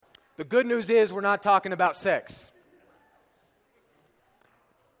The good news is we're not talking about sex.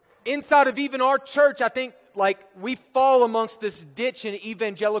 Inside of even our church, I think we fall amongst this ditch in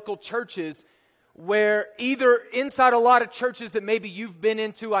evangelical churches where either inside a lot of churches that maybe you've been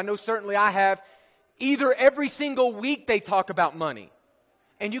into, I know certainly I have, either every single week they talk about money.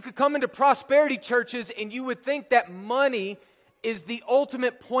 And you could come into prosperity churches and you would think that money is the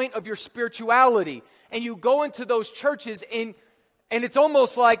ultimate point of your spirituality. And you go into those churches and it's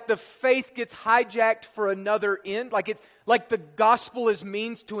almost like the faith gets hijacked for another end. Like it's like the gospel is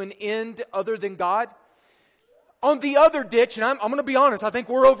means to an end other than God. On the other ditch, and I'm going to be honest, I think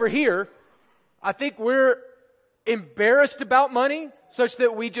we're over here. I think we're embarrassed about money such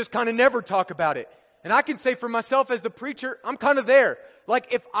that we just kind of never talk about it. And I can say for myself as the preacher, I'm kind of there.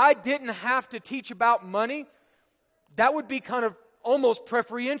 Like if I didn't have to teach about money, that would be kind of almost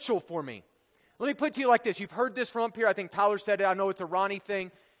preferential for me. Let me put it to you like this. You've heard this from up here. I think Tyler said it. I know it's a Ronnie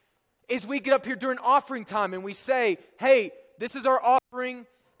thing. Is we get up here during offering time and we say, hey, this is our offering.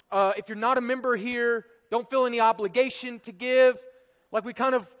 If you're not a member here, don't feel any obligation to give. Like we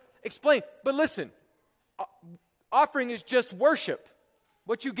kind of explain. But listen, offering is just worship.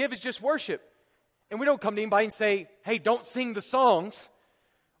 What you give is just worship. And we don't come to anybody and say, hey, don't sing the songs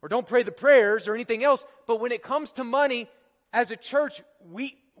or don't pray the prayers or anything else. But when it comes to money, as a church,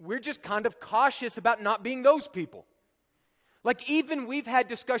 we're just kind of cautious about not being those people. Like even we've had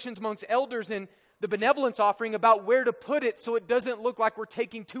discussions amongst elders in the benevolence offering about where to put it so it doesn't look like we're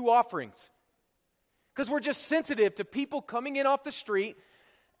taking two offerings. Because we're just sensitive to people coming in off the street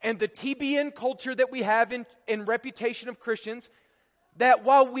and the TBN culture that we have in reputation of Christians, that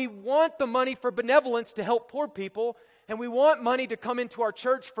while we want the money for benevolence to help poor people and we want money to come into our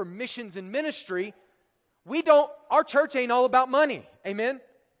church for missions and ministry, our church ain't all about money. Amen?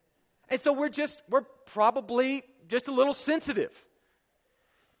 And so we're probably just a little sensitive.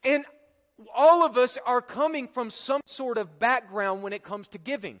 And all of us are coming from some sort of background when it comes to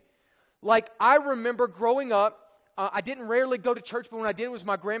giving. Like I remember growing up, I didn't rarely go to church, but when I did, it was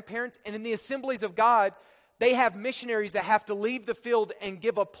my grandparents. And in the Assemblies of God, they have missionaries that have to leave the field and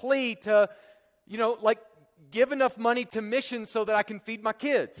give a plea to, give enough money to missions so that I can feed my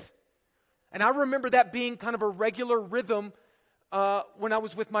kids. And I remember that being kind of a regular rhythm when I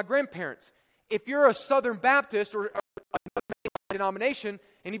was with my grandparents. If you're a Southern Baptist or another denomination,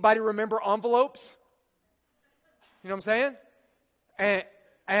 anybody remember envelopes? You know what I'm saying?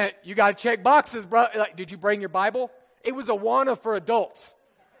 And you got to check boxes, bro. Like, did you bring your Bible? It was Awana for adults.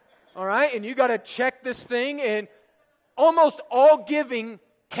 All right? And you got to check this thing. And almost all giving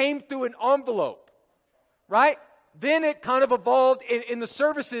came through an envelope. Right? Then it kind of evolved in the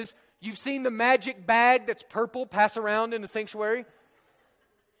services. You've seen the magic bag that's purple pass around in the sanctuary.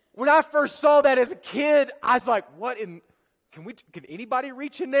 When I first saw that as a kid, I was like, can anybody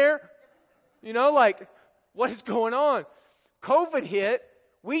reach in there? What is going on? COVID hit.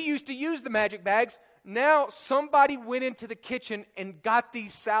 We used to use the magic bags. Now somebody went into the kitchen and got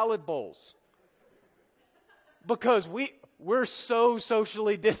these salad bowls. Because we're so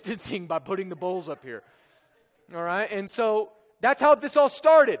socially distancing by putting the bowls up here. All right? And so that's how this all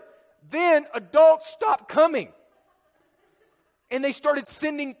started. Then adults stopped coming. And they started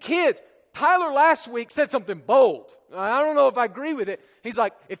sending kids. Tyler last week said something bold. I don't know if I agree with it. He's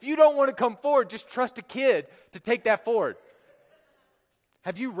like, if you don't want to come forward, just trust a kid to take that forward.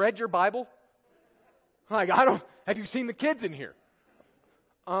 Have you read your Bible? Have you seen the kids in here?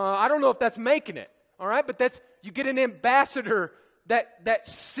 I don't know if that's making it. All right, but you get an ambassador that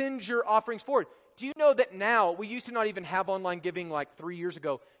sends your offerings forward. Do you know that now, we used to not even have online giving like 3 years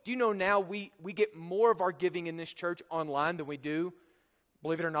ago. Do you know now we get more of our giving in this church online than we do,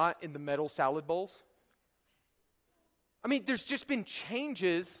 believe it or not, in the metal salad bowls? I mean, there's just been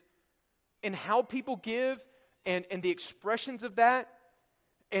changes in how people give and the expressions of that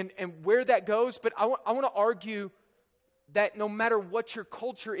and where that goes. But I want to argue that no matter what your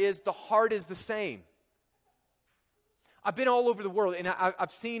culture is, the heart is the same. I've been all over the world, and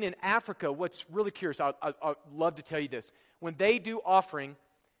I've seen in Africa what's really curious. I'd love to tell you this. When they do offering,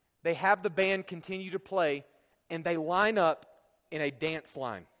 they have the band continue to play, and they line up in a dance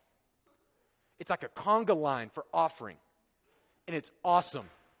line. It's like a conga line for offering, and it's awesome,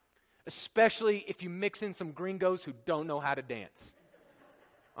 especially if you mix in some gringos who don't know how to dance.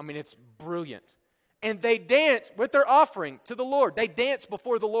 I mean, it's brilliant. And they dance with their offering to the Lord. They dance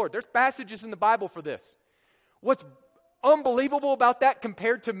before the Lord. There's passages in the Bible for this. What's unbelievable about that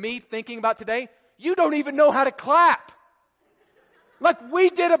compared to me thinking about today, you don't even know how to clap. Like we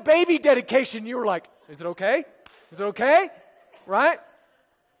did a baby dedication. You were like, is it okay? Is it okay? Right?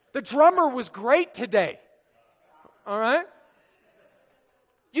 The drummer was great today. All right?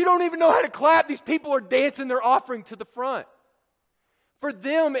 You don't even know how to clap. These people are dancing their offering to the front. For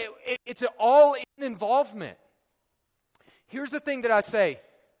them, it's an all-in involvement. Here's the thing that I say.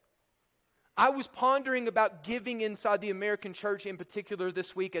 I was pondering about giving inside the American church in particular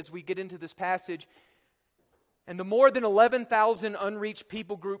this week as we get into this passage. And the more than 11,000 unreached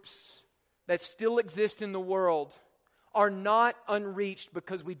people groups that still exist in the world are not unreached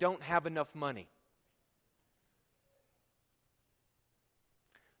because we don't have enough money.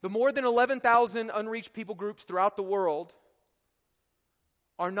 The more than 11,000 unreached people groups throughout the world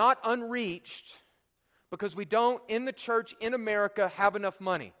are not unreached because we don't, in the church in America, have enough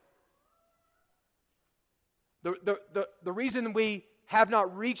money. The reason we have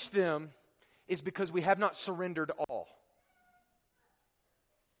not reached them is because we have not surrendered all.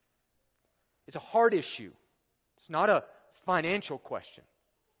 It's a heart issue. It's not a financial question.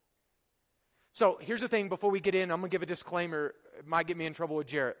 So here's the thing before we get in, I'm going to give a disclaimer. It might get me in trouble with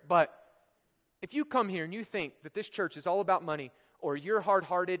Jarrett. But if you come here and you think that this church is all about money, or you're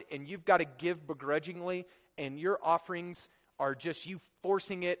hard-hearted and you've got to give begrudgingly, and your offerings are just you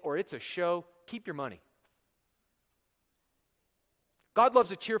forcing it, or it's a show, keep your money. God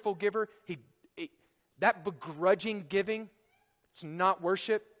loves a cheerful giver. That begrudging giving, it's not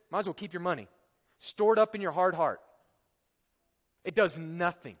worship. Might as well keep your money. Stored up in your hard heart. It does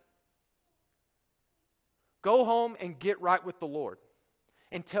nothing. Go home and get right with the Lord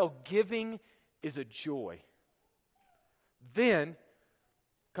until giving is a joy. Then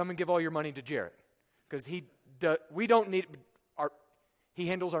come and give all your money to Jarrett, because he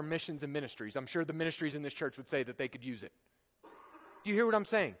handles our missions and ministries. I'm sure the ministries in this church would say that they could use it. Do you hear what I'm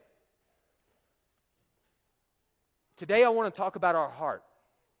saying? Today I want to talk about our heart.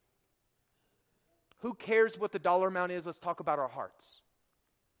 Who cares what the dollar amount is? Let's talk about our hearts.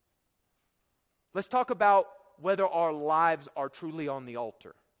 Let's talk about whether our lives are truly on the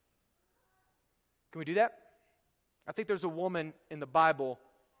altar. Can we do that? I think there's a woman in the Bible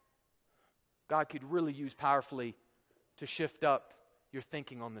God could really use powerfully to shift up your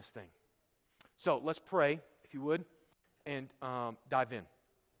thinking on this thing. So let's pray, if you would, and dive in.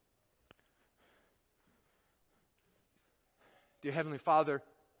 Dear Heavenly Father,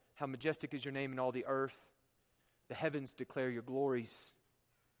 how majestic is your name in all the earth. The heavens declare your glories.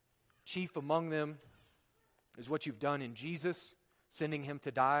 Chief among them is what you've done in Jesus, sending him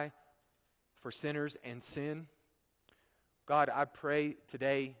to die for sinners and sin. God, I pray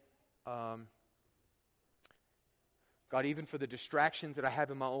today, God, even for the distractions that I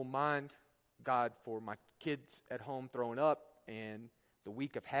have in my own mind, God, for my kids at home throwing up, and the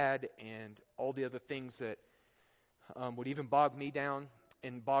week I've had, and all the other things that would even bog me down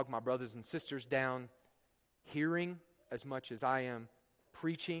and bog my brothers and sisters down, hearing as much as I am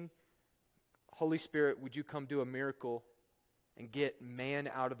preaching. Holy Spirit, would you come do a miracle and get man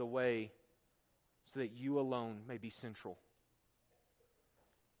out of the way so that you alone may be central.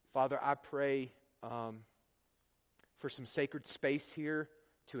 Father, I pray for some sacred space here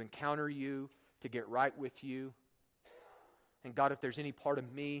to encounter you, to get right with you. And God, if there's any part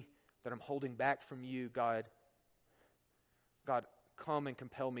of me that I'm holding back from you, God, come and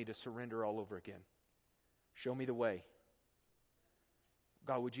compel me to surrender all over again. Show me the way.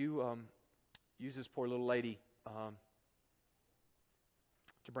 God, would you use this poor little lady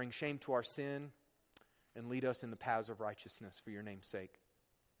to bring shame to our sin and lead us in the paths of righteousness for your name's sake.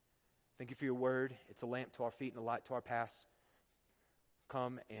 Thank you for your word. It's a lamp to our feet and a light to our paths.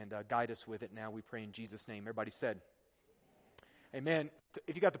 Come and guide us with it now, we pray in Jesus' name. Everybody said, amen.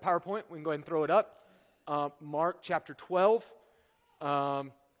 If you got the PowerPoint, we can go ahead and throw it up. Mark chapter 12,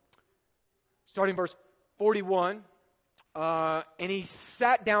 starting verse 41. And he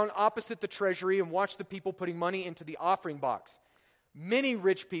sat down opposite the treasury and watched the people putting money into the offering box. Many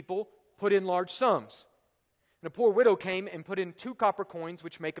rich people put in large sums. And a poor widow came and put in 2 copper coins,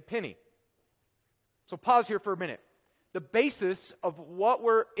 which make a penny. So pause here for a minute. The basis of what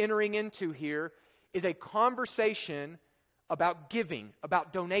we're entering into here is a conversation about giving,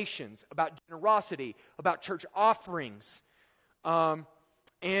 about donations, about generosity, about church offerings.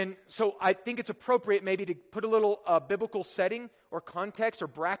 And so I think it's appropriate maybe to put a little biblical setting or context or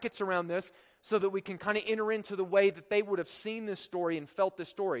brackets around this so that we can kind of enter into the way that they would have seen this story and felt this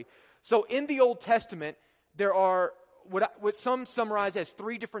story. So in the Old Testament, there are what some summarize as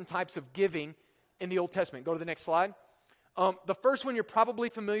 3 different types of giving in the Old Testament. Go to the next slide. The first one you're probably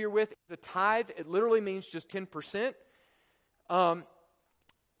familiar with, the tithe. It literally means just 10%. And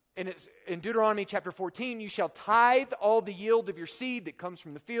it's in Deuteronomy chapter 14, you shall tithe all the yield of your seed that comes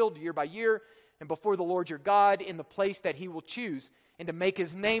from the field year by year, and before the Lord your God in the place that he will choose, and to make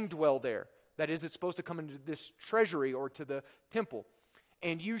his name dwell there. That is, it's supposed to come into this treasury or to the temple.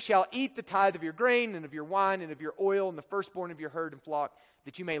 And you shall eat the tithe of your grain and of your wine and of your oil and the firstborn of your herd and flock,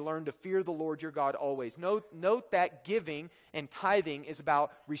 that you may learn to fear the Lord your God always. Note that giving and tithing is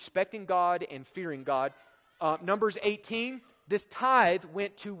about respecting God and fearing God. Numbers 18, this tithe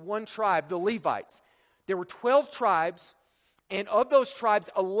went to one tribe, the Levites. There were 12 tribes, and of those tribes,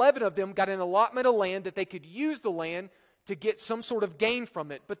 11 of them got an allotment of land that they could use the land to get some sort of gain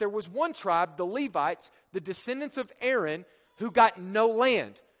from it. But there was one tribe, the Levites, the descendants of Aaron, who got no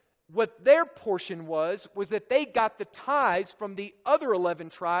land. What their portion was that they got the tithes from the other 11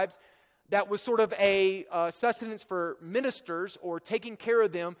 tribes that was sort of a sustenance for ministers or taking care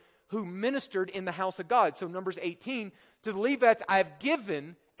of them who ministered in the house of God. So Numbers 18, to the Levites, I have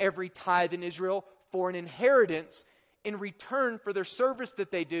given every tithe in Israel for an inheritance in return for their service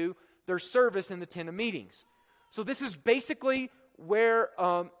that they do, their service in the tent of meetings. So this is basically where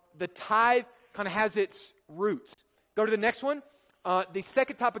the tithe kind of has its roots. Go to the next one. The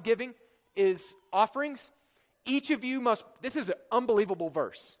second type of giving is offerings. Each of you must, this is an unbelievable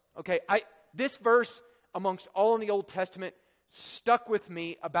verse, okay? This verse, amongst all in the Old Testament, stuck with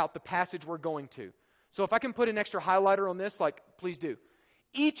me about the passage we're going to. So if I can put an extra highlighter on this, please do.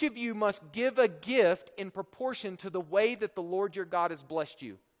 Each of you must give a gift in proportion to the way that the Lord your God has blessed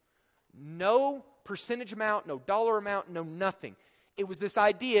you. No percentage amount, no dollar amount, no nothing. It was this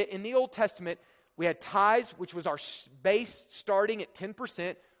idea in the Old Testament. We had tithes, which was our base starting at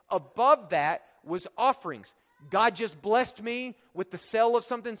 10%. Above that was offerings. God just blessed me with the sale of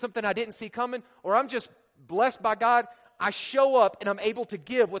something I didn't see coming, or I'm just blessed by God. I show up and I'm able to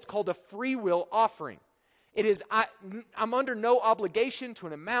give what's called a free will offering. It is, I'm under no obligation to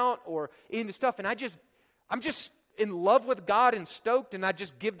an amount or any of the stuff, and I'm just in love with God and stoked, and I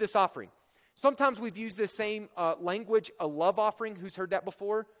just give this offering. Sometimes we've used this same language, a love offering. Who's heard that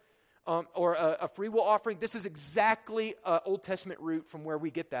before? Or a free will offering. This is exactly an Old Testament root from where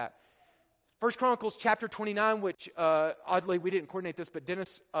we get that. 1 Chronicles chapter 29, which oddly we didn't coordinate this, but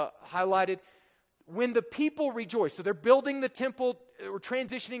Dennis highlighted. When the people rejoice, so they're building the temple, or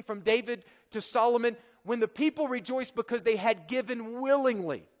transitioning from David to Solomon, when the people rejoice because they had given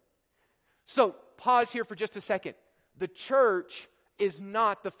willingly. So pause here for just a second. The church is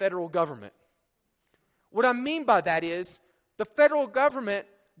not the federal government. What I mean by that is the federal government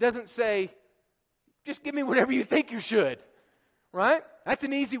doesn't say, just give me whatever you think you should, right? That's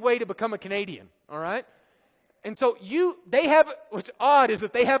an easy way to become a Canadian, all right? And so they have, what's odd is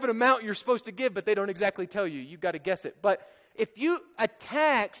that they have an amount you're supposed to give, but they don't exactly tell you. You've got to guess it. But if a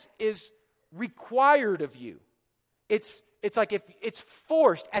tax is required of you, it's like if it's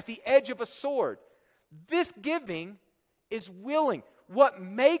forced at the edge of a sword. This giving is willing. What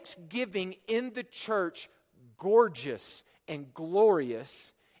makes giving in the church gorgeous and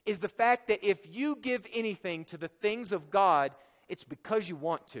glorious is the fact that if you give anything to the things of God, it's because you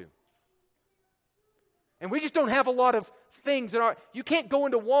want to. And we just don't have a lot of things you can't go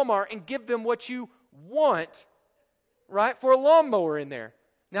into Walmart and give them what you want, right, for a lawnmower in there.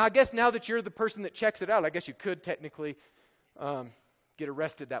 Now, I guess now that you're the person that checks it out, I guess you could technically get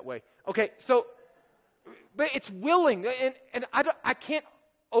arrested that way. Okay, so, but it's willing, and I can't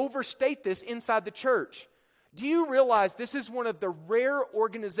overstate this inside the church. Do you realize this is one of the rare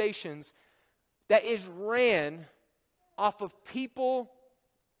organizations that is ran off of people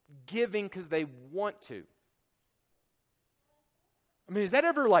giving because they want to? I mean, has that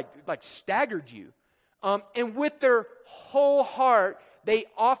ever like staggered you? And with their whole heart, they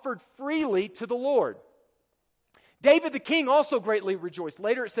offered freely to the Lord. David the king also greatly rejoiced.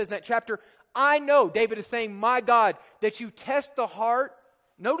 Later it says in that chapter, I know, David is saying, my God, that you test the heart.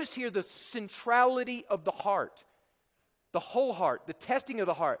 Notice here the centrality of the heart, the whole heart, the testing of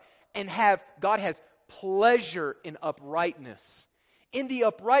the heart, and God has pleasure in uprightness. In the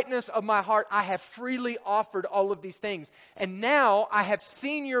uprightness of my heart, I have freely offered all of these things. And now I have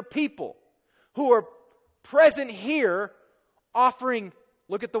seen your people who are present here offering,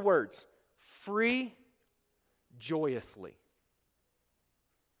 look at the words, free, joyously.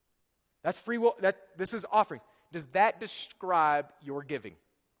 That's free will. This is offering. Does that describe your giving?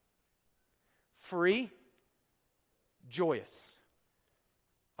 Free, joyous.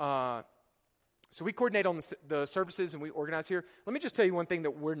 So we coordinate on the services and we organize here. Let me just tell you one thing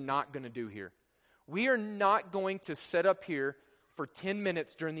that we're not going to do here. We are not going to sit up here for 10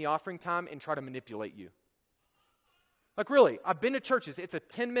 minutes during the offering time and try to manipulate you. Like really, I've been to churches. It's a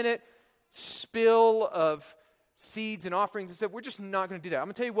 10-minute spill of seeds and offerings and stuff. We're just not going to do that. I'm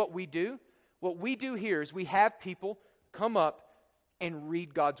going to tell you what we do. What we do here is we have people come up and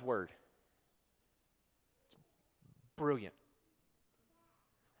read God's word. It's brilliant.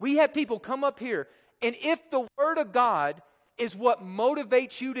 We have people come up here, and if the word of God is what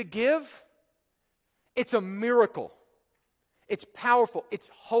motivates you to give, it's a miracle. It's powerful. It's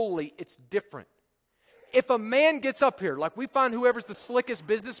holy. It's different. If a man gets up here, like we find whoever's the slickest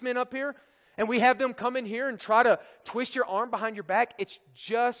businessman up here, and we have them come in here and try to twist your arm behind your back, it's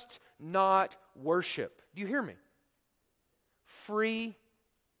just not worship. Do you hear me? Free,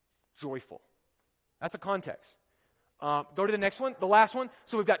 joyful. That's the context. Go to the next one, the last one.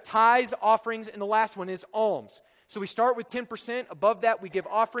 So we've got tithes, offerings, and the last one is alms. So we start with 10%. Above that, we give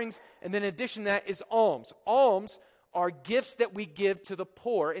offerings, and then in addition to that is alms. Alms are gifts that we give to the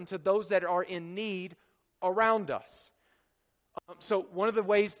poor and to those that are in need around us. So one of the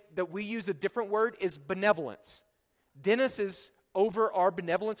ways that we use a different word is benevolence. Dennis is over our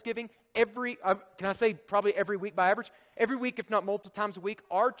benevolence giving can I say probably every week by average? Every week, if not multiple times a week,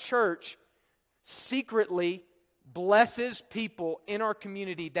 our church secretly blesses people in our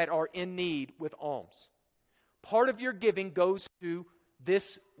community that are in need with alms. Part of your giving goes to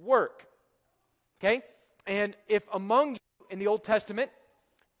this work. Okay? And if among you in the Old Testament,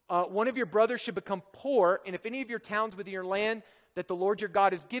 one of your brothers should become poor, and if any of your towns within your land that the Lord your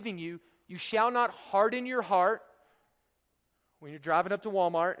God is giving you, you shall not harden your heart when you're driving up to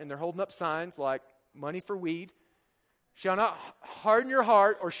Walmart and they're holding up signs like money for weed. Shall not harden your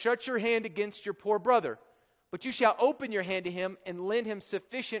heart or shut your hand against your poor brother, but you shall open your hand to him and lend him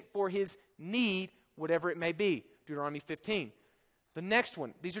sufficient for his need, whatever it may be. Deuteronomy 15. The next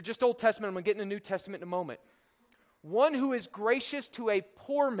one, these are just Old Testament. I'm going to get in the New Testament in a moment. One who is gracious to a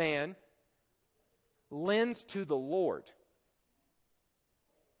poor man lends to the Lord.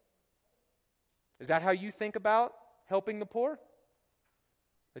 Is that how you think about helping the poor?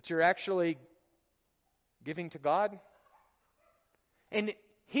 That you're actually giving to God? And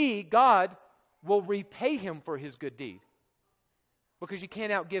God, will repay him for his good deed. Because you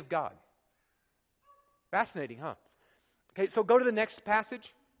can't outgive God. Fascinating, huh? Okay, so go to the next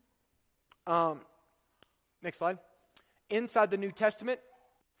passage. Next slide. Inside the New Testament,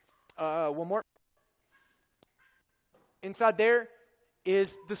 one more. Inside there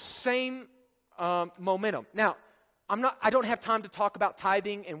is the same momentum. Now, I don't have time to talk about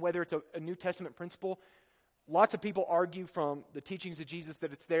tithing and whether it's a New Testament principle. Lots of people argue from the teachings of Jesus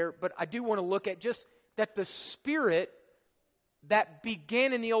that it's there, but I do want to look at just that the Spirit that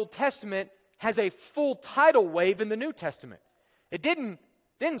began in the Old Testament has a full tidal wave in the New Testament. It didn't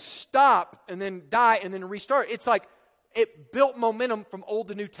stop and then die and then restart. It's like it built momentum from Old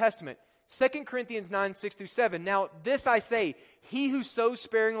to New Testament. 2 Corinthians 9, 6 through 7. Now this I say, he who sows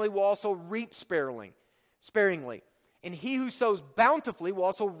sparingly will also reap sparingly. And he who sows bountifully will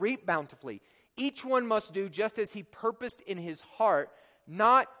also reap bountifully. Each one must do just as he purposed in his heart,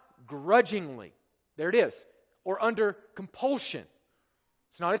 not grudgingly. There it is. Or under compulsion.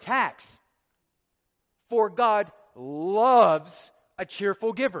 It's not a tax. For God loves a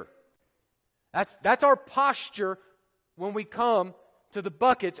cheerful giver. That's our posture when we come to the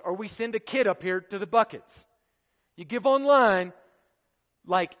buckets or we send a kid up here to the buckets. You give online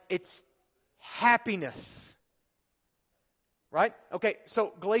like it's happiness. Right? Okay,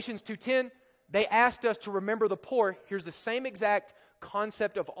 so Galatians 2:10, they asked us to remember the poor. Here's the same exact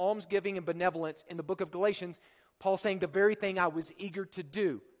concept of almsgiving and benevolence in the book of Galatians. Paul saying the very thing I was eager to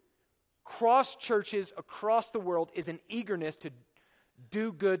do. Cross churches across the world is an eagerness to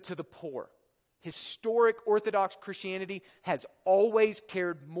do good to the poor. Historic Orthodox Christianity has always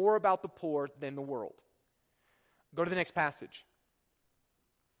cared more about the poor than the world. Go to the next passage.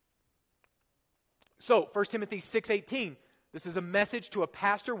 So, 1 Timothy 6:18. This is a message to a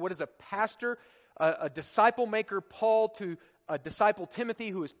pastor. What is a pastor? A disciple maker, Paul, to a disciple Timothy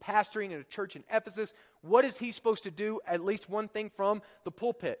who is pastoring in a church in Ephesus. What is he supposed to do? At least one thing from the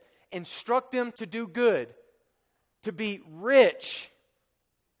pulpit. Instruct them to do good, to be rich.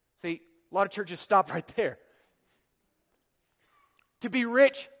 See, a lot of churches stop right there. To be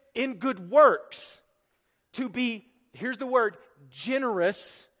rich in good works. To be, here's the word,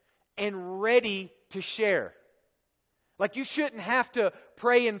 generous and ready to share. Like you shouldn't have to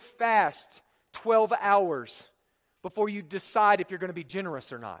pray and fast 12 hours before you decide if you're going to be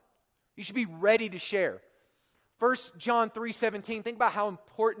generous or not. You should be ready to share. 1 John 3:17, think about how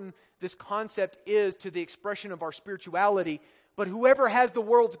important this concept is to the expression of our spirituality. But whoever has the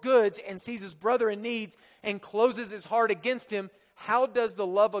world's goods and sees his brother in need and closes his heart against him, how does the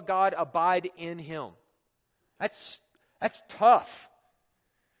love of God abide in him? That's tough.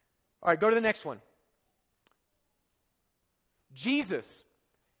 All right, go to the next one. Jesus,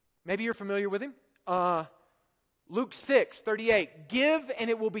 maybe you're familiar with him. Luke 6:38, give and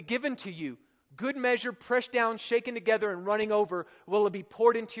it will be given to you. Good measure, pressed down, shaken together, and running over, will it be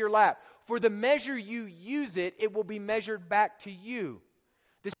poured into your lap. For the measure you use it, it will be measured back to you.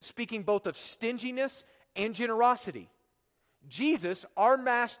 This is speaking both of stinginess and generosity. Jesus, our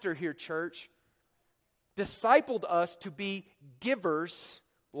master here, church, discipled us to be givers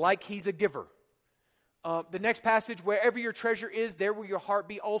like he's a giver. The next passage, wherever your treasure is, there will your heart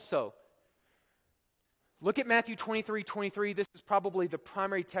be also. Look at Matthew 23:23. This is probably the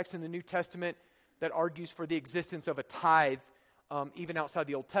primary text in the New Testament that argues for the existence of a tithe, even outside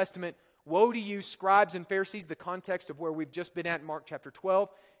the Old Testament. Woe to you, scribes and Pharisees, the context of where we've just been at in Mark chapter 12.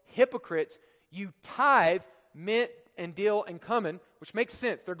 Hypocrites, you tithe mint and dill and cumin, which makes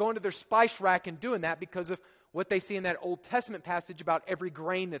sense. They're going to their spice rack and doing that because of what they see in that Old Testament passage about every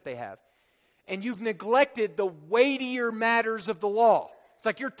grain that they have. And you've neglected the weightier matters of the law. It's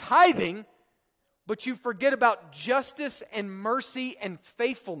like you're tithing, but you forget about justice and mercy and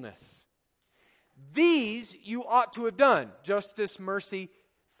faithfulness. These you ought to have done, justice, mercy,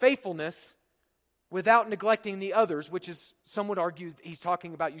 faithfulness, without neglecting the others, which is, some would argue he's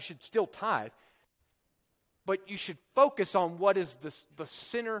talking about you should still tithe, but you should focus on what is the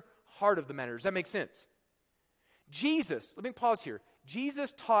center heart of the matter. Does that make sense? Jesus, let me pause here.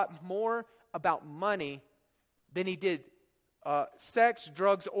 Jesus taught more about money than he did sex,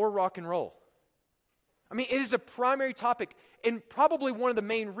 drugs, or rock and roll. I mean, it is a primary topic, and probably one of the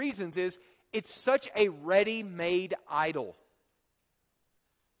main reasons is it's such a ready-made idol.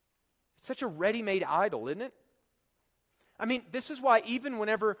 It's such a ready-made idol, isn't it? I mean, this is why even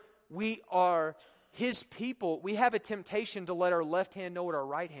whenever we are his people, we have a temptation to let our left hand know what our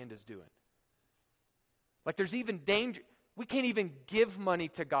right hand is doing. Like there's even danger. We can't even give money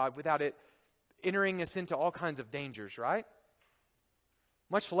to God without it entering us into all kinds of dangers, right?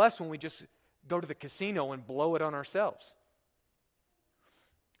 Much less when we just go to the casino and blow it on ourselves.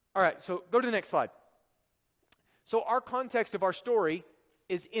 All right, so go to the next slide. So our context of our story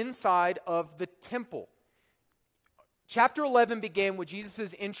is inside of the temple. Chapter 11 began with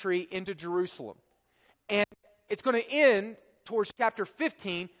Jesus' entry into Jerusalem. And it's going to end towards chapter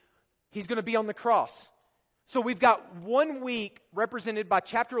 15. He's going to be on the cross. So we've got 1 week represented by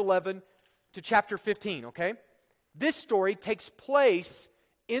chapter 11 to chapter 15, okay? This story takes place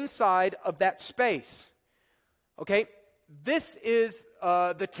inside of that space, okay? This is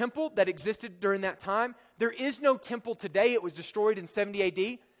the temple that existed during that time. There is no temple today. It was destroyed in 70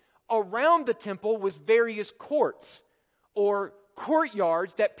 AD. Around the temple was various courts or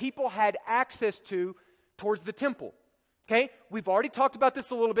courtyards that people had access to towards the temple. Okay? We've already talked about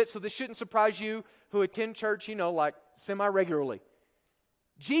this a little bit, so this shouldn't surprise you who attend church, like semi-regularly.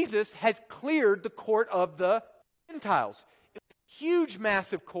 Jesus has cleared the court of the Gentiles. It's a huge,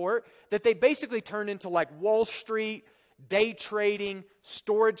 massive court that they basically turned into like Wall Street, day trading,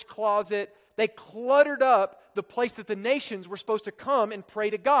 storage closet. They cluttered up the place that the nations were supposed to come and pray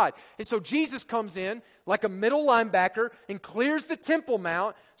to God. And so Jesus comes in like a middle linebacker and clears the Temple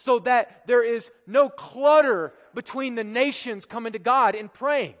Mount so that there is no clutter between the nations coming to God and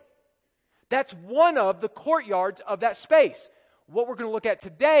praying. That's one of the courtyards of that space. What we're going to look at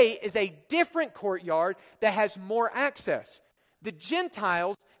today is a different courtyard that has more access. The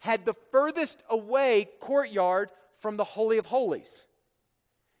Gentiles had the furthest away courtyard from the Holy of Holies.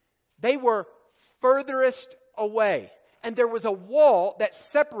 They were furthest away. And there was a wall that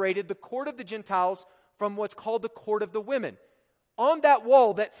separated the court of the Gentiles from what's called the court of the women. On that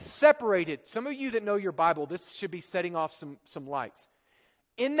wall that separated, some of you that know your Bible, this should be setting off some lights.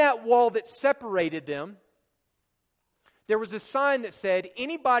 In that wall that separated them, there was a sign that said,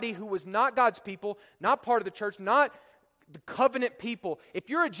 anybody who was not God's people, not part of the church, not the covenant people, if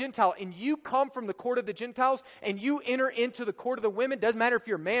you're a Gentile and you come from the court of the Gentiles and you enter into the court of the women, doesn't matter if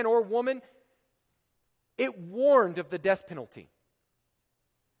you're a man or a woman, it warned of the death penalty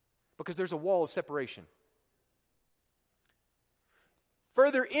because there's a wall of separation.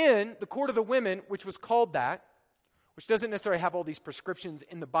 Further in, the court of the women, which was called that, which doesn't necessarily have all these prescriptions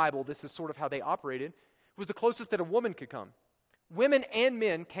in the Bible, this is sort of how they operated, was the closest that a woman could come. Women and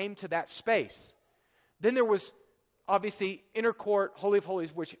men came to that space. Then there was obviously inner court, Holy of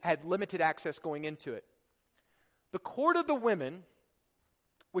Holies, which had limited access going into it. The court of the women,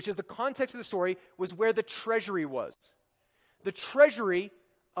 which is the context of the story, was where the treasury was. The treasury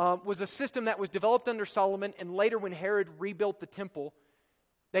was a system that was developed under Solomon, and later when Herod rebuilt the temple,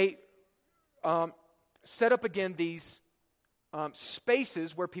 they set up again these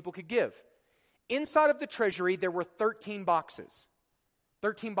spaces where people could give. Inside of the treasury, there were 13 boxes.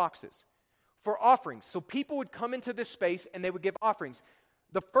 13 boxes for offerings. So people would come into this space and they would give offerings.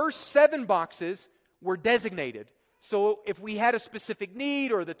 The first 7 boxes were designated. So if we had a specific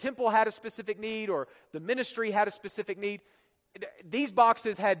need, or the temple had a specific need, or the ministry had a specific need, These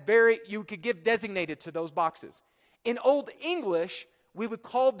boxes you could give designated to those boxes. In Old English, we would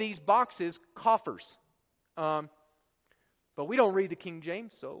call these boxes coffers. But we don't read the King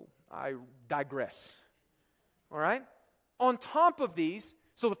James, so I digress. All right? On top of these,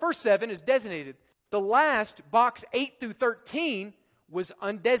 so the first 7 is designated. The last, box 8 through 13, was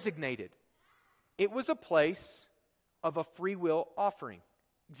undesignated. It was a place of a free will offering.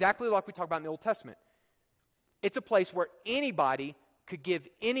 Exactly like we talk about in the Old Testament. It's a place where anybody could give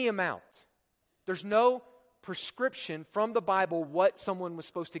any amount. There's no prescription from the Bible what someone was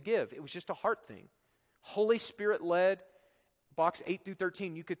supposed to give. It was just a heart thing. Holy Spirit led, box 8 through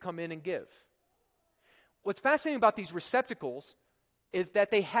 13, you could come in and give. What's fascinating about these receptacles is that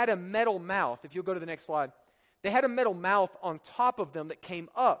they had a metal mouth. If you'll go to the next slide. They had a metal mouth on top of them that came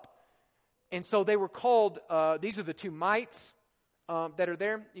up. And so they were called, these are the 2 mites that are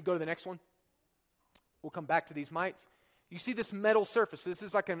there. You go to the next one. We'll come back to these mites. You see this metal surface. This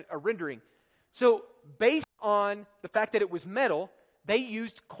is like a rendering. So based on the fact that it was metal, they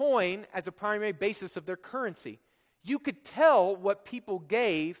used coin as a primary basis of their currency. You could tell what people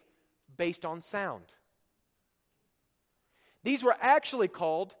gave based on sound. These were actually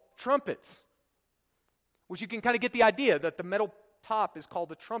called trumpets, which you can kind of get the idea that the metal top is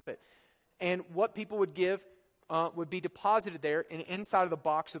called a trumpet. And what people would give would be deposited there and inside of the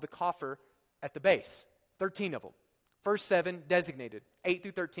box of the coffer at the base. 13 of them. First 7 designated. 8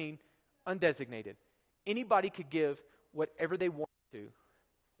 through 13 undesignated. Anybody could give whatever they wanted to.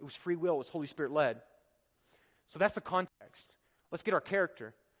 It was free will. It was Holy Spirit led. So that's the context. Let's get our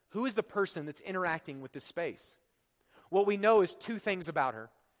character. Who is the person that's interacting with this space? What we know is 2 things about her.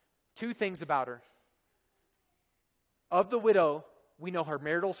 2 things about her. Of the widow, we know her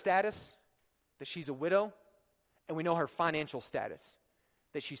marital status, that she's a widow, and we know her financial status,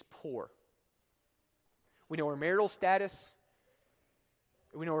 that she's poor. We know her marital status,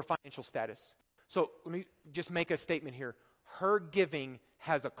 and we know her financial status. So let me just make a statement here. Her giving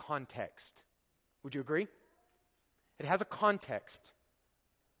has a context. Would you agree? It has a context.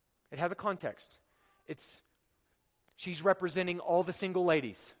 It has a context. She's representing all the single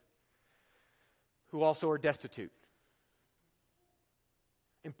ladies who also are destitute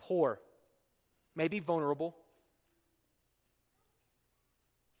and poor, maybe vulnerable.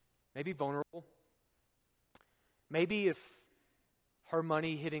 Maybe vulnerable. Maybe if her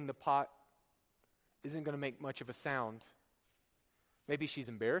money hitting the pot isn't going to make much of a sound, maybe she's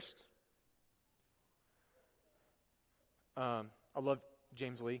embarrassed. I love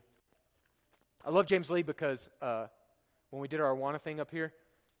James Lee. I love James Lee because when we did our Awana thing up here,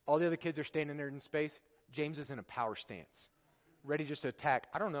 all the other kids are standing there in space. James is in a power stance, ready just to attack.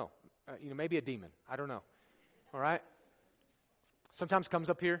 I don't know. Maybe a demon. I don't know. All right? Sometimes comes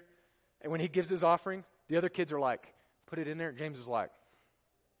up here, and when he gives his offering, the other kids are like, put it in there. James is like,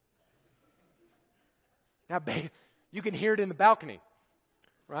 now, babe, you can hear it in the balcony,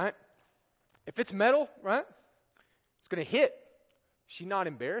 right? If it's metal, right, it's going to hit. She not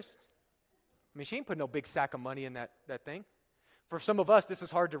embarrassed? I mean, she ain't put no big sack of money in that thing. For some of us, this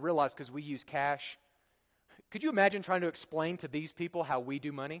is hard to realize because we use cash. Could you imagine trying to explain to these people how we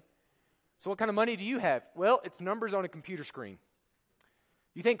do money? So what kind of money do you have? Well, it's numbers on a computer screen.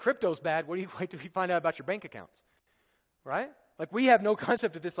 You think crypto's bad, what do you wait till you find out about your bank accounts? Right? Like we have no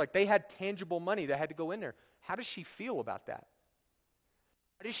concept of this. Like they had tangible money that had to go in there. How does she feel about that?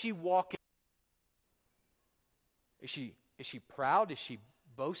 How does she walk in? Is she proud? Is she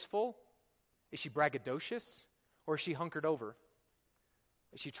boastful? Is she braggadocious? Or is she hunkered over?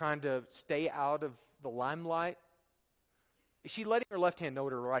 Is she trying to stay out of the limelight? Is she letting her left hand know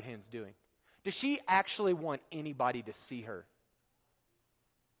what her right hand's doing? Does she actually want anybody to see her?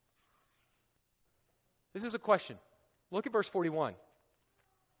 This is a question. Look at verse 41.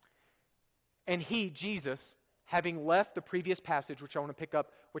 And he, Jesus, having left the previous passage, which I want to pick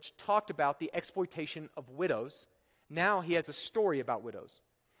up, which talked about the exploitation of widows, now he has a story about widows.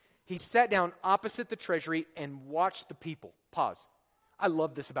 He sat down opposite the treasury and watched the people. Pause. I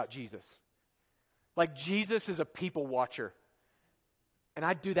love this about Jesus. Like Jesus is a people watcher. And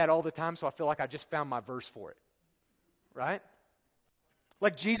I do that all the time, so I feel like I just found my verse for it. Right?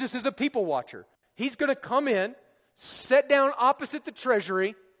 Like Jesus is a people watcher. He's going to come in, sit down opposite the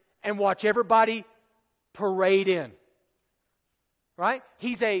treasury, and watch everybody parade in. Right?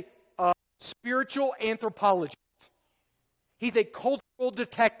 He's a spiritual anthropologist. He's a cultural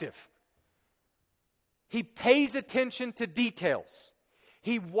detective. He pays attention to details.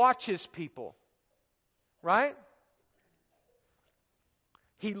 He watches people. Right?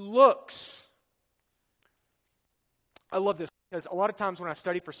 He looks. I love this because a lot of times when I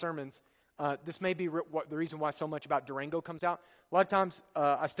study for sermons, This may be the reason why so much about Durango comes out. A lot of times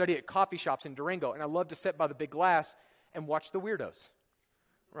I study at coffee shops in Durango, and I love to sit by the big glass and watch the weirdos,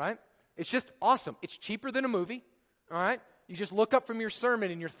 right? It's just awesome. It's cheaper than a movie, all right? You just look up from your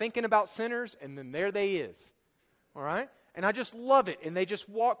sermon, and you're thinking about sinners, and then there they is, all right? And I just love it, and they just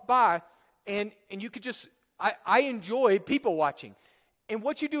walk by, and you could just, I enjoy people watching. And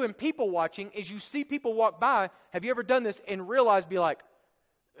what you do in people watching is you see people walk by, have you ever done this, and realize, be like,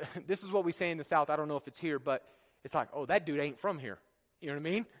 this is what we say in the South, I don't know if it's here, but it's like, oh, that dude ain't from here. You know what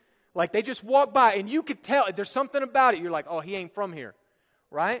I mean? Like they just walk by, and you could tell, there's something about it, you're like, oh, he ain't from here,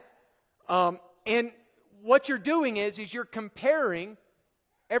 right? And what you're doing is you're comparing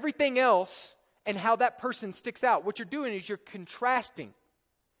everything else and how that person sticks out. What you're doing is you're contrasting.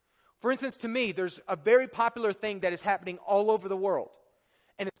 For instance, to me, there's a very popular thing that is happening all over the world,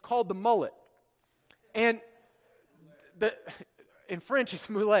 and it's called the mullet. And in French, it's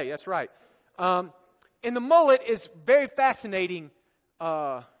mulet, that's right. And the mullet is very fascinating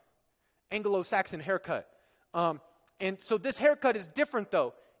Anglo-Saxon haircut. And so this haircut is different,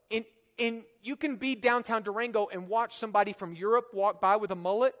 though. And you can be downtown Durango and watch somebody from Europe walk by with a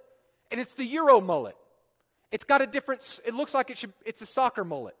mullet, and it's the Euro mullet. It's got a different, it looks like it's a soccer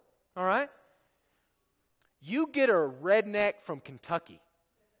mullet, all right? You get a redneck from Kentucky,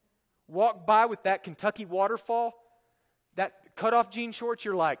 walk by with that Kentucky waterfall, that cutoff jean shorts,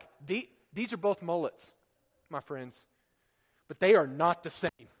 you're like, these are both mullets, my friends, but they are not the same.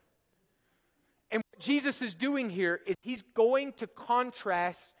 And what Jesus is doing here is he's going to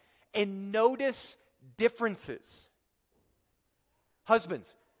contrast and notice differences.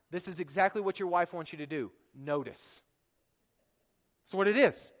 Husbands, this is exactly what your wife wants you to do. Notice. That's what it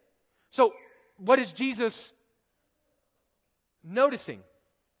is. So, what is Jesus noticing?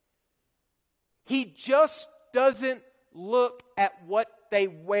 He just doesn't look at what they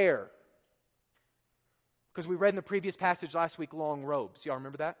wear. Because we read in the previous passage last week, long robes. Y'all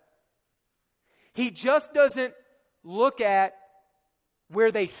remember that? He just doesn't look at where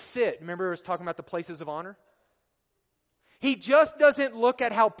they sit. Remember I was talking about the places of honor? He just doesn't look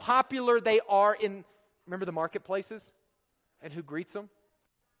at how popular they are in, remember the marketplaces? And who greets them?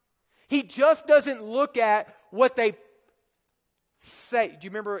 He just doesn't look at what they say. Do you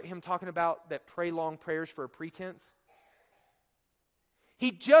remember him talking about that pray long prayers for a pretense?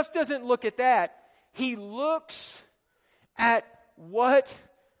 He just doesn't look at that. He looks at what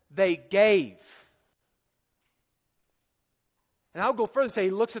they gave. And I'll go further and say he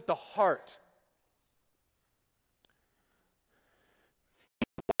looks at the heart. He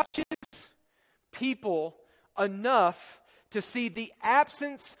watches people enough to see the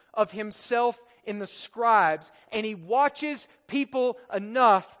absence of himself in the scribes, and he watches people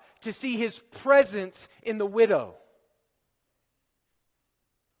enough to see his presence in the widow.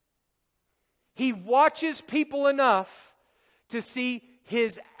 He watches people enough to see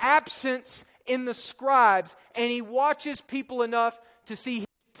his absence in the scribes, and he watches people enough to see his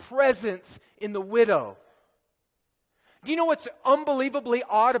presence in the widow. Do you know what's unbelievably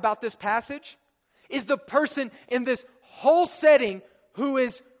odd about this passage? Is the person in this whole setting who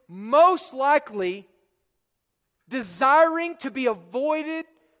is most likely desiring to be avoided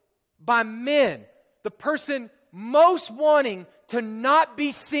by men, the person most wanting to not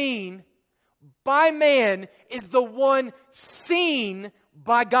be seen by man, is the one seen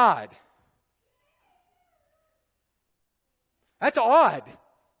by God. That's odd.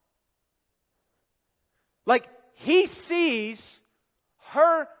 Like, he sees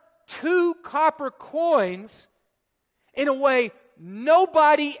her 2 copper coins in a way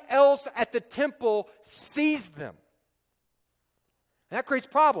nobody else at the temple sees them. And that creates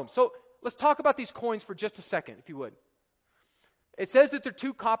problems. So let's talk about these coins for just a second, if you would. It says that they're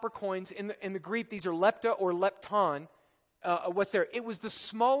 2 copper coins. In the Greek, these are lepta or lepton. What's there? It was the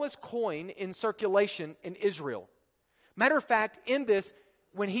smallest coin in circulation in Israel. Matter of fact, in this,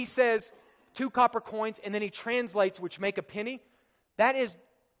 when he says 2 copper coins and then he translates, which make a penny, that is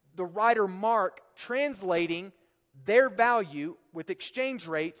the writer Mark translating their value with exchange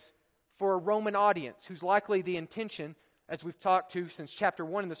rates for a Roman audience, who's likely the intention, as we've talked to since chapter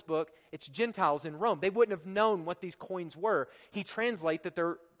 1 in this book, it's Gentiles in Rome. They wouldn't have known what these coins were. He translates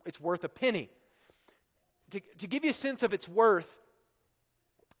that it's worth a penny. To give you a sense of its worth,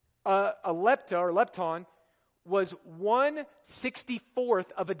 a lepta or lepton was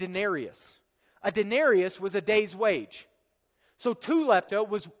 1/64th of a denarius. A denarius was a day's wage. So 2 lepta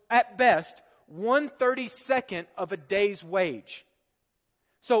was, at best, 1/32nd of a day's wage.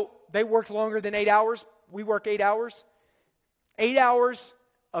 So they worked longer than 8 hours. We work 8 hours. 8 hours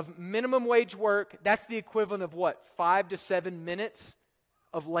of minimum wage work, that's the equivalent of what? 5 to 7 minutes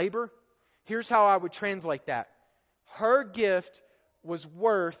of labor. Here's how I would translate that. Her gift was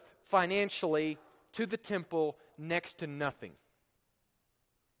worth financially to the temple next to nothing.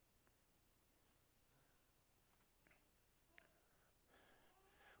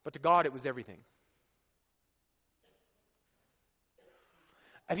 But to God, it was everything.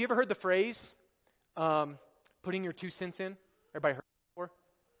 Have you ever heard the phrase, putting your 2 cents in? Everybody heard it before?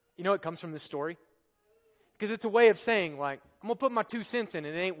 You know it comes from this story? Because it's a way of saying, like, I'm going to put my 2 cents in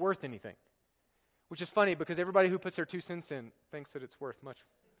and it ain't worth anything. Which is funny because everybody who puts their 2 cents in thinks that it's worth much,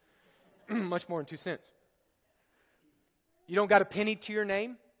 much more than 2 cents. You don't got a penny to your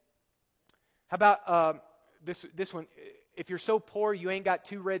name? How about this one? If you're so poor you ain't got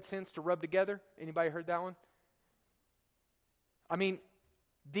 2 red cents to rub together. Anybody heard that one? I mean,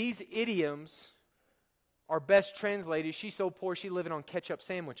 these idioms are best translated, she's so poor she living on ketchup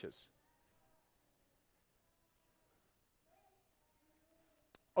sandwiches.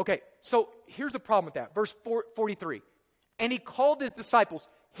 Okay, so here's the problem with that. Verse 43. And he called his disciples.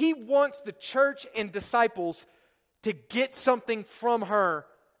 He wants the church and disciples to get something from her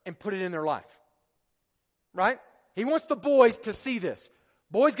and put it in their life. Right? He wants the boys to see this.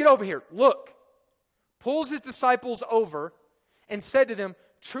 Boys, get over here. Look. Pulls his disciples over and said to them,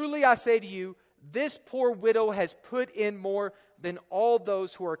 truly I say to you, this poor widow has put in more than all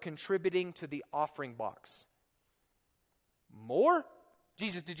those who are contributing to the offering box. More?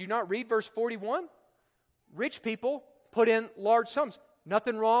 Jesus, did you not read verse 41? Rich people put in large sums.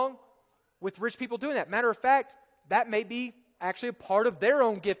 Nothing wrong with rich people doing that. Matter of fact, that may be actually a part of their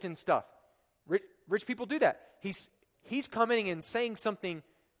own gift and stuff. Rich people do that. He's coming and saying something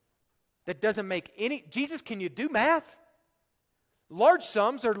that doesn't make any... Jesus, can you do math? Large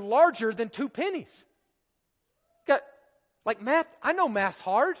sums are larger than 2 pennies. Got, like math, I know math's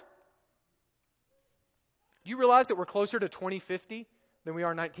hard. Do you realize that we're closer to 2050 than we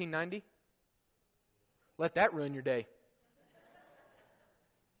are 1990? Let that ruin your day.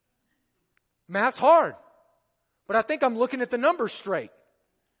 Math's hard. But I think I'm looking at the numbers straight.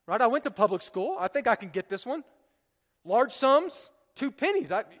 Right? I went to public school. I think I can get this one. Large sums, 2 pennies.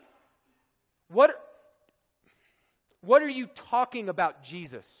 What are you talking about,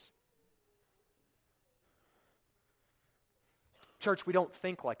 Jesus? Church, we don't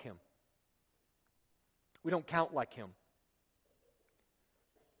think like him. We don't count like him.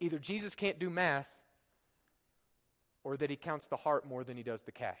 Either Jesus can't do math or that he counts the heart more than he does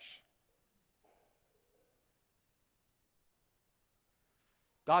the cash.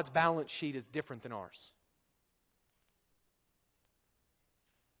 God's balance sheet is different than ours.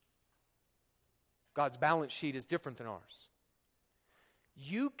 God's balance sheet is different than ours.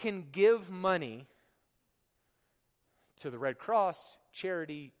 You can give money to the Red Cross,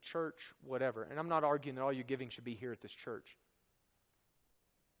 charity, church, whatever. And I'm not arguing that all your giving should be here at this church.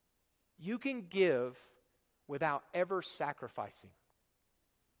 You can give without ever sacrificing.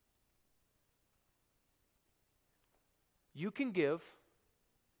 You can give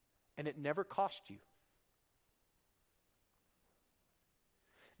and it never cost you.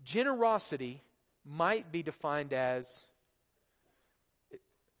 Generosity might be defined as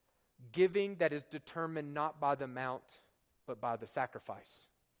giving that is determined not by the amount, but by the sacrifice.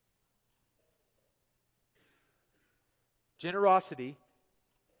 Generosity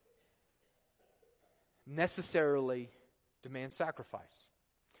necessarily demands sacrifice.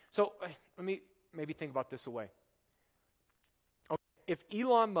 So let me maybe think about this away. Okay, if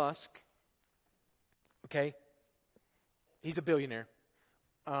Elon Musk, okay, he's a billionaire,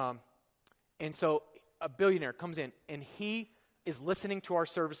 and so a billionaire comes in and he is listening to our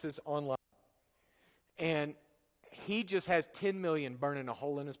services online. And he just has 10 million burning a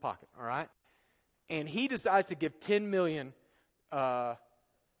hole in his pocket, all right? And he decides to give 10 million to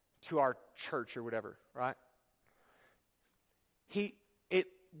our church or whatever, right?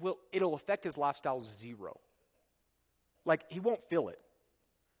 It'll affect his lifestyle zero. Like, he won't feel it.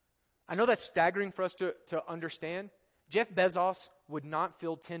 I know that's staggering for us to understand. Jeff Bezos would not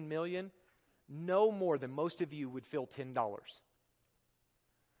feel 10 million no more than most of you would feel $10.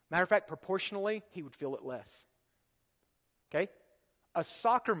 Matter of fact, proportionally, he would feel it less. Okay? A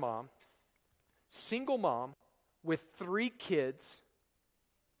soccer mom, single mom with 3 kids,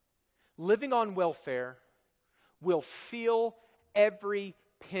 living on welfare, will feel every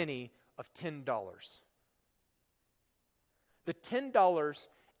penny of $10. The $10,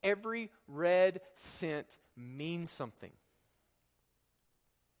 every red cent means something.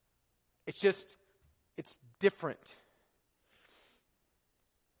 It's different.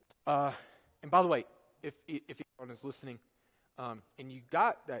 And by the way, if anyone is listening, and you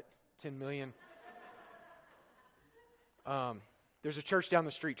got that 10 million, There's a church down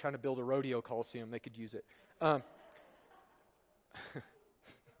the street trying to build a rodeo coliseum. They could use it. We're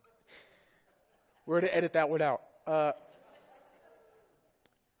going to edit that one out.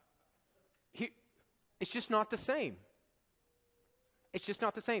 It's just not the same. It's just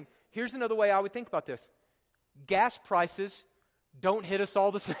not the same. Here's another way I would think about this. Gas prices don't hit us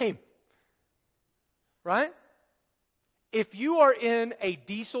all the same. Right? If you are in a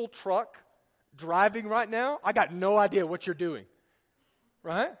diesel truck driving right now, I got no idea what you're doing.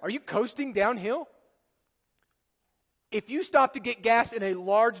 Right? Are you coasting downhill? If you stop to get gas in a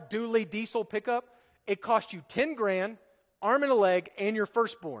large dually diesel pickup, it costs you 10 grand, arm and a leg, and your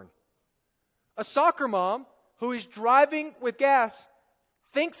firstborn. A soccer mom who is driving with gas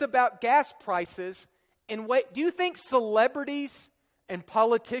thinks about gas prices and wait. Do you think celebrities and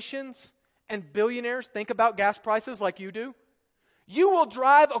politicians and billionaires think about gas prices like you do? You will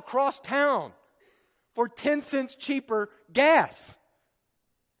drive across town for 10 cents cheaper gas.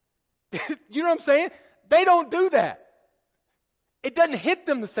 You know what I'm saying? They don't do that. It doesn't hit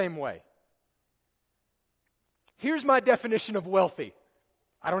them the same way. Here's my definition of wealthy.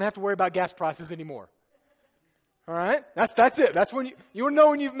 I don't have to worry about gas prices anymore. All right? That's it. That's when you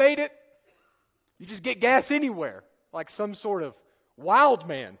know when you've made it. You just get gas anywhere, like some sort of wild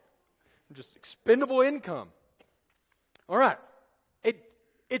man. Just expendable income. All right.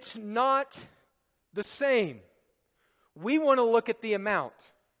 It's not the same. We want to look at the amount.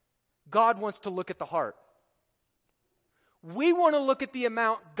 God wants to look at the heart. We want to look at the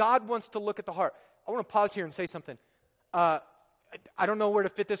amount. God wants to look at the heart. I want to pause here and say something. I don't know where to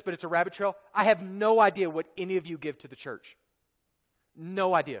fit this, but it's a rabbit trail. I have no idea what any of you give to the church.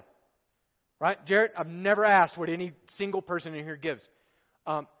 No idea. Right? Jarrett, I've never asked what any single person in here gives.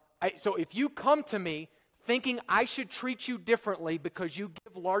 So if you come to me thinking I should treat you differently because you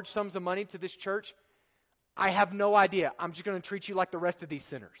give large sums of money to this church, I have no idea. I'm just going to treat you like the rest of these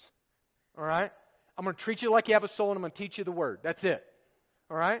sinners. All right? I'm going to treat you like you have a soul, and I'm going to teach you the word. That's it.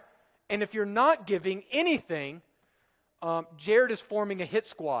 All right? And if you're not giving anything, Jared is forming a hit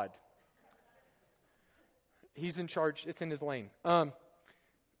squad. He's in charge. It's in his lane.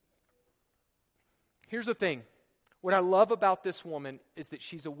 Here's the thing. What I love about this woman is that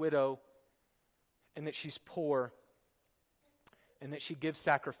she's a widow and that she's poor and that she gives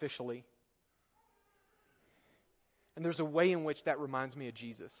sacrificially. And there's a way in which that reminds me of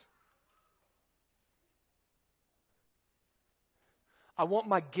Jesus. I want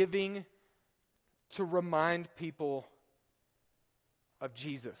my giving to remind people of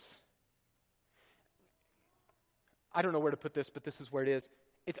Jesus. I don't know where to put this, but this is where it is.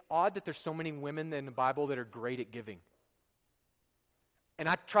 It's odd that there's so many women in the Bible that are great at giving. And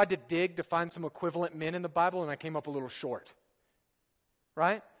I tried to dig to find some equivalent men in the Bible, and I came up a little short.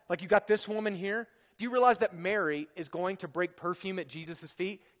 Right? Like you got this woman here. Do you realize that Mary is going to break perfume at Jesus'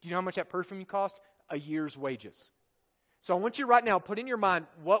 feet? Do you know how much that perfume cost? A year's wages. So I want you right now, put in your mind,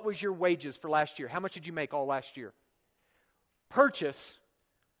 what was your wages for last year? How much did you make all last year? Purchase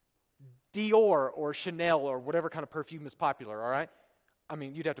Dior or Chanel or whatever kind of perfume is popular, all right? I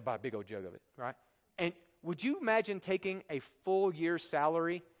mean, you'd have to buy a big old jug of it, right? And would you imagine taking a full year's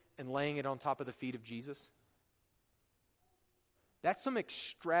salary and laying it on top of the feet of Jesus? That's some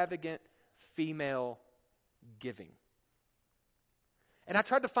extravagant female giving. And I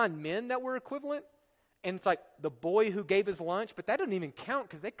tried to find men that were equivalent, and it's like the boy who gave his lunch, but that doesn't even count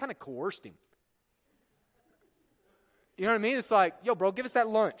because they kind of coerced him. You know what I mean? It's like, yo, bro, give us that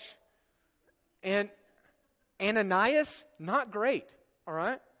lunch. And Ananias, not great, all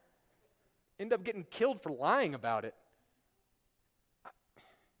right? End up getting killed for lying about it.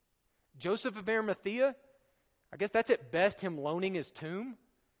 Joseph of Arimathea, I guess that's at best him loaning his tomb.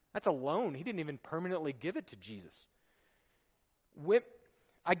 That's a loan. He didn't even permanently give it to Jesus.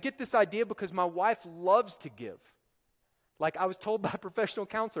 I get this idea because my wife loves to give. Like I was told by a professional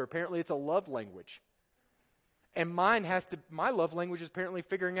counselor, apparently it's a love language. And my love language is apparently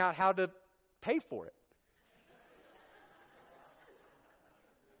figuring out how to pay for it.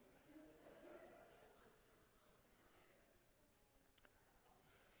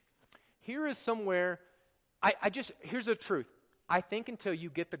 Here is somewhere, here's the truth. I think until you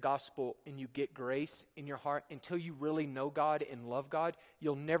get the gospel and you get grace in your heart, until you really know God and love God,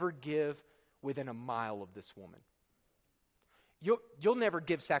 you'll never give within a mile of this woman. You'll never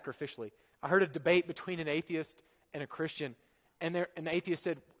give sacrificially. I heard a debate between an atheist and a Christian, and the atheist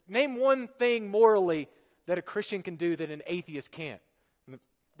said, name one thing morally that a Christian can do that an atheist can't. And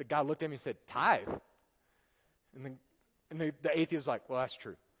the guy looked at me and said, tithe. And the atheist was like, well, that's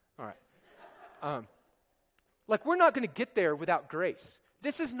true. All right. Like, we're not going to get there without grace.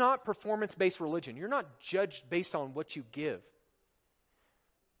 This is not performance-based religion. You're not judged based on what you give.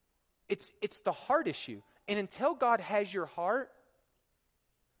 It's the heart issue. And until God has your heart,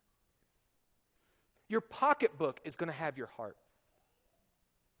 your pocketbook is going to have your heart.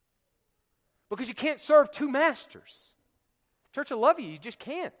 Because you can't serve two masters. Church, I love you. You just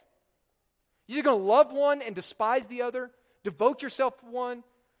can't. You're either going to love one and despise the other, devote yourself to one,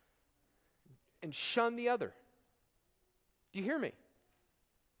 and shun the other. Do you hear me?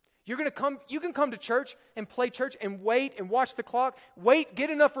 You can come to church and play church and wait and watch the clock. Wait, get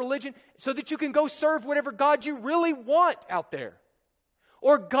enough religion so that you can go serve whatever God you really want out there.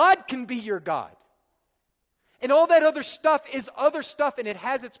 Or God can be your God. And all that other stuff is other stuff, and it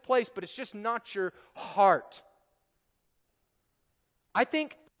has its place, but it's just not your heart. I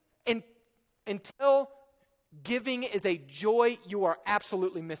think until giving is a joy, you are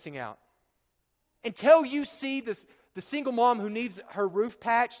absolutely missing out. Until you see the single mom who needs her roof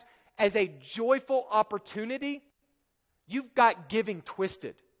patched as a joyful opportunity, you've got giving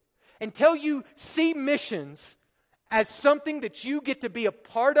twisted. Until you see missions as something that you get to be a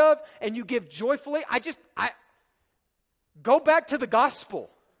part of and you give joyfully, go back to the gospel.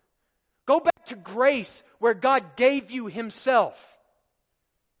 Go back to grace where God gave you Himself.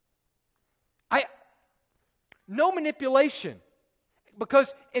 No manipulation.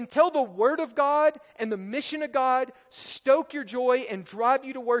 Because until the Word of God and the mission of God stoke your joy and drive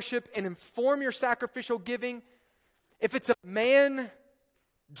you to worship and inform your sacrificial giving, if it's a man-driven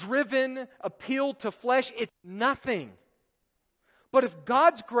appeal to flesh, it's nothing. But if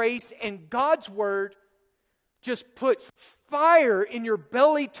God's grace and God's Word just puts fire in your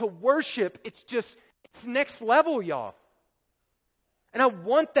belly to worship, it's next level, y'all. And I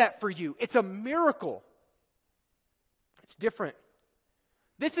want that for you. It's a miracle. It's different.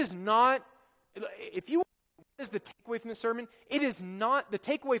 This is not, what is the takeaway from the sermon? It is not, the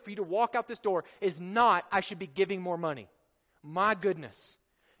takeaway for you to walk out this door is not, I should be giving more money. My goodness.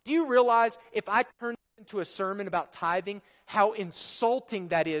 Do you realize if I turn into a sermon about tithing, how insulting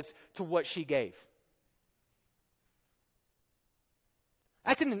that is to what she gave?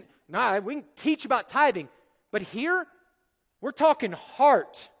 We can teach about tithing, but here, we're talking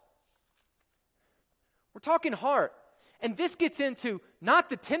heart. We're talking heart. And this gets into not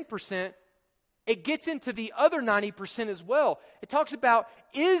the 10%, it gets into the other 90% as well. It talks about,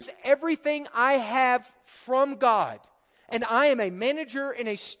 is everything I have from God, and I am a manager and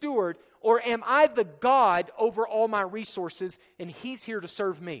a steward, or am I the God over all my resources, and He's here to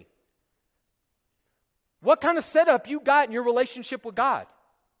serve me? What kind of setup you got in your relationship with God?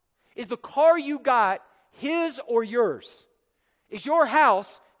 Is the car you got His or yours? Is your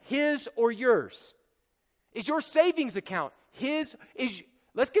house His or yours? Is your savings account His?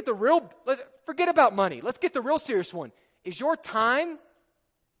 Forget about money. Let's get the real serious one. Is your time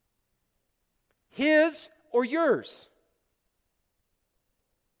His or yours?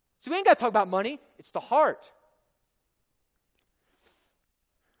 So we ain't got to talk about money. It's the heart.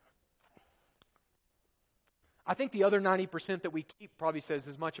 I think the other 90% that we keep probably says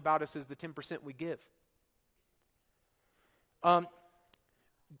as much about us as the 10% we give.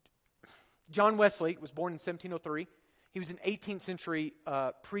 John Wesley was born in 1703. He was an 18th century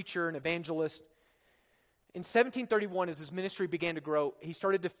preacher and evangelist. In 1731, as his ministry began to grow, he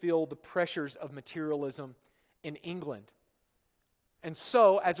started to feel the pressures of materialism in England. And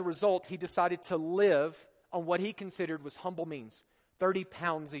so, as a result, he decided to live on what he considered was humble means, 30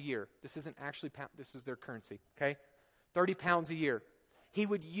 pounds a year. This isn't actually pound, this is their currency, okay? 30 pounds a year. He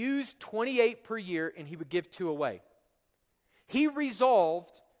would use 28 per year, and he would give 2 away. He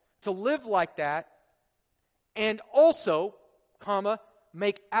resolved to live like that and also,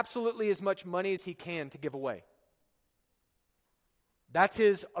 make absolutely as much money as he can to give away. That's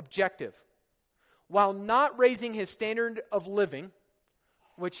his objective. While not raising his standard of living,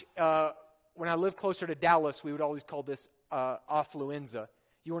 which when I lived closer to Dallas, we would always call this affluenza.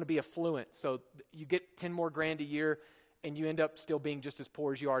 You want to be affluent, so you get 10 more grand a year, and you end up still being just as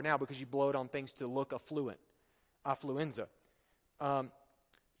poor as you are now because you blow it on things to look affluent. Affluenza.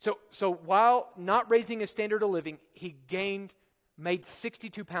 So while not raising his standard of living, he made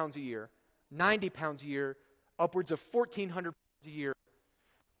 62 pounds a year, 90 pounds a year, upwards of 1,400 pounds a year.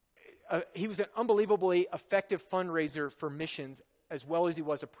 He was an unbelievably effective fundraiser for missions as well as he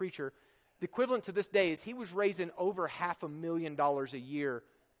was a preacher. The equivalent to this day is he was raising over $500,000 a year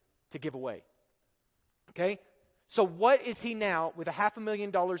to give away. Okay? So what is he now with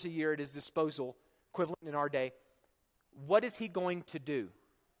 $500,000 a year at his disposal, equivalent in our day? What is he going to do?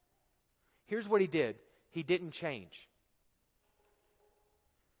 Here's what he did. He didn't change.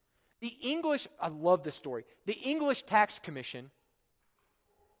 I love this story. The English Tax Commission,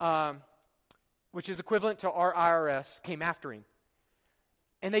 which is equivalent to our IRS, came after him.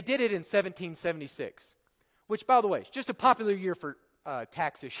 And they did it in 1776, which, by the way, is just a popular year for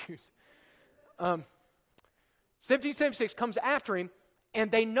tax issues. 1776 comes after him,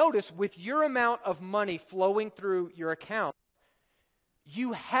 and they notice with your amount of money flowing through your account,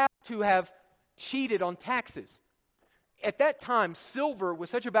 you have to have cheated on taxes. At that time, silver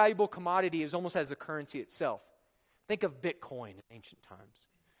was such a valuable commodity, it was almost as a currency itself. Think of Bitcoin in ancient times.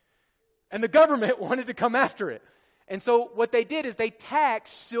 And the government wanted to come after it. And so what they did is they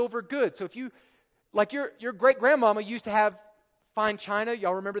taxed silver goods. So if you, like your great-grandmama used to have fine china,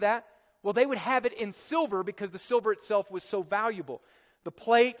 y'all remember that? Well, they would have it in silver because the silver itself was so valuable. The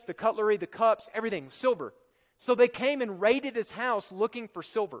plates, the cutlery, the cups, everything, silver. So they came and raided his house looking for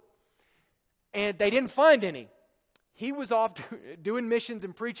silver. And they didn't find any. He was off doing missions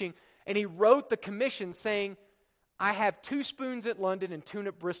and preaching, and he wrote the commission saying, I have 2 spoons at London and 2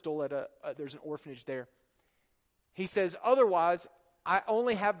 at Bristol at there's an orphanage there. He says, otherwise, I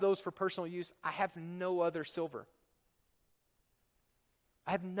only have those for personal use. I have no other silver.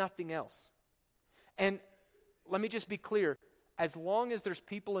 I have nothing else. And let me just be clear. As long as there's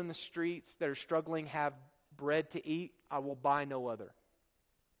people in the streets that are struggling, have bread to eat, I will buy no other.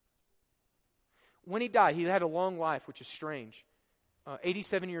 When he died, he had a long life, which is strange.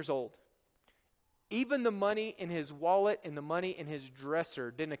 87 years old. Even the money in his wallet and the money in his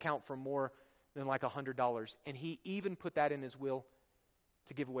dresser didn't account for more than like $100. And he even put that in his will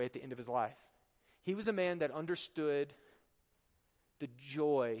to give away at the end of his life. He was a man that understood the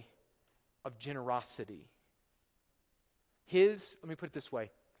joy of generosity. Let me put it this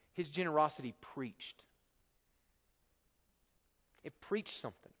way, his generosity preached. It preached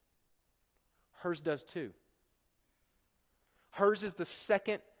something. Hers does too. Hers is the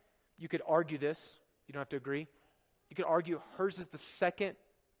second, you could argue this, you don't have to agree. You could argue hers is the second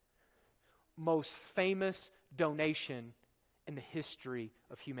most famous donation in the history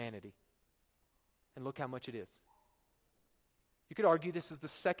of humanity. And look how much it is. You could argue this is the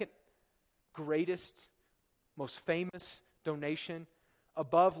second greatest, most famous donation,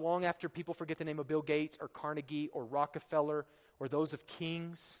 above, long after people forget the name of Bill Gates or Carnegie or Rockefeller or those of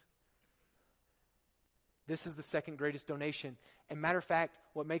kings. This is the second greatest donation. And matter of fact,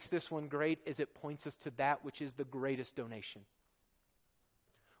 what makes this one great is it points us to that which is the greatest donation.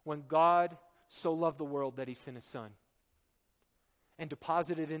 When God so loved the world that he sent his Son and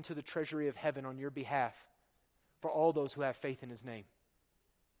deposited into the treasury of heaven on your behalf for all those who have faith in his name,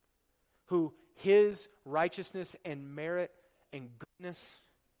 who his righteousness and merit and goodness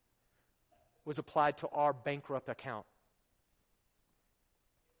was applied to our bankrupt account.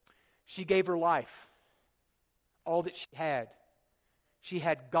 She gave her life, all that she had. She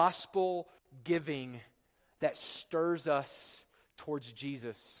had gospel giving that stirs us towards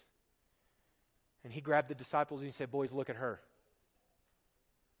Jesus. And he grabbed the disciples and he said, boys, look at her.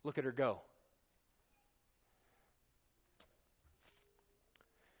 Look at her go.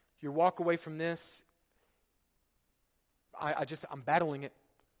 Your walk away from this, I'm battling it,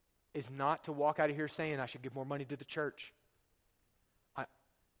 is not to walk out of here saying I should give more money to the church.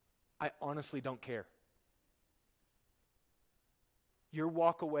 I honestly don't care. Your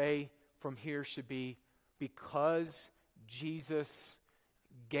walk away from here should be because Jesus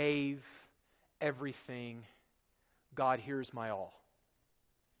gave everything, God, here's my all.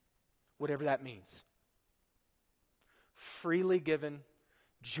 Whatever that means. Freely given,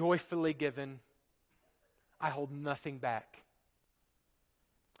 joyfully given, I hold nothing back.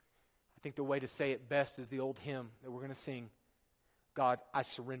 I think the way to say it best is the old hymn that we're going to sing, God, I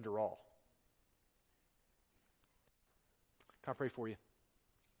surrender all. Can I pray for you?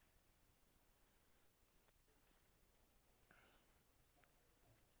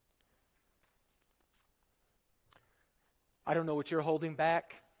 I don't know what you're holding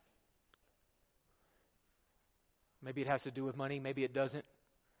back. Maybe it has to do with money, maybe it doesn't.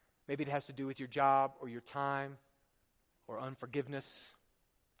 Maybe it has to do with your job or your time or unforgiveness.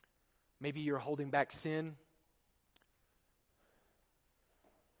 Maybe you're holding back sin.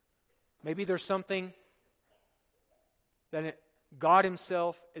 Maybe there's something that God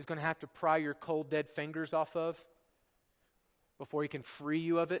himself is going to have to pry your cold, dead fingers off of before he can free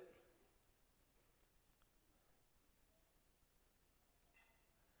you of it.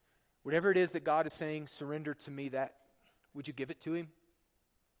 Whatever it is that God is saying, surrender to me, that, would you give it to him?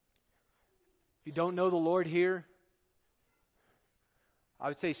 If you don't know the Lord here, I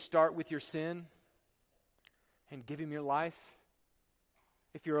would say start with your sin and give him your life.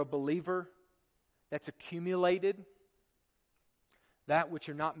 If you're a believer that's accumulated, that which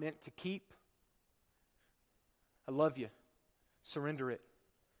you're not meant to keep, I love you. Surrender it.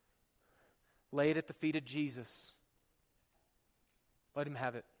 Lay it at the feet of Jesus. Let him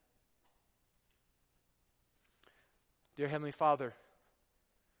have it. Dear Heavenly Father,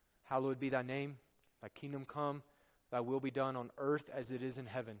 hallowed be thy name, thy kingdom come, thy will be done on earth as it is in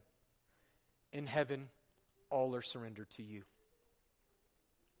heaven. In heaven, all are surrendered to you.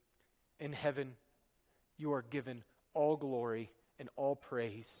 In heaven, you are given all glory and all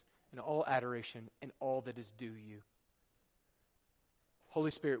praise and all adoration and all that is due you.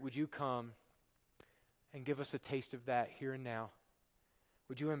 Holy Spirit, would you come and give us a taste of that here and now?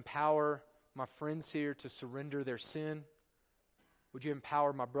 Would you empower my friends here to surrender their sin? Would you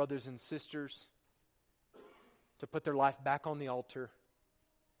empower my brothers and sisters to put their life back on the altar,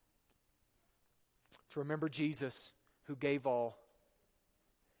 to remember Jesus who gave all,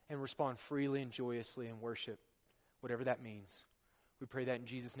 and respond freely and joyously in worship, whatever that means. We pray that in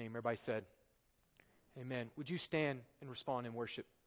Jesus' name. Everybody said, amen. Would you stand and respond in worship?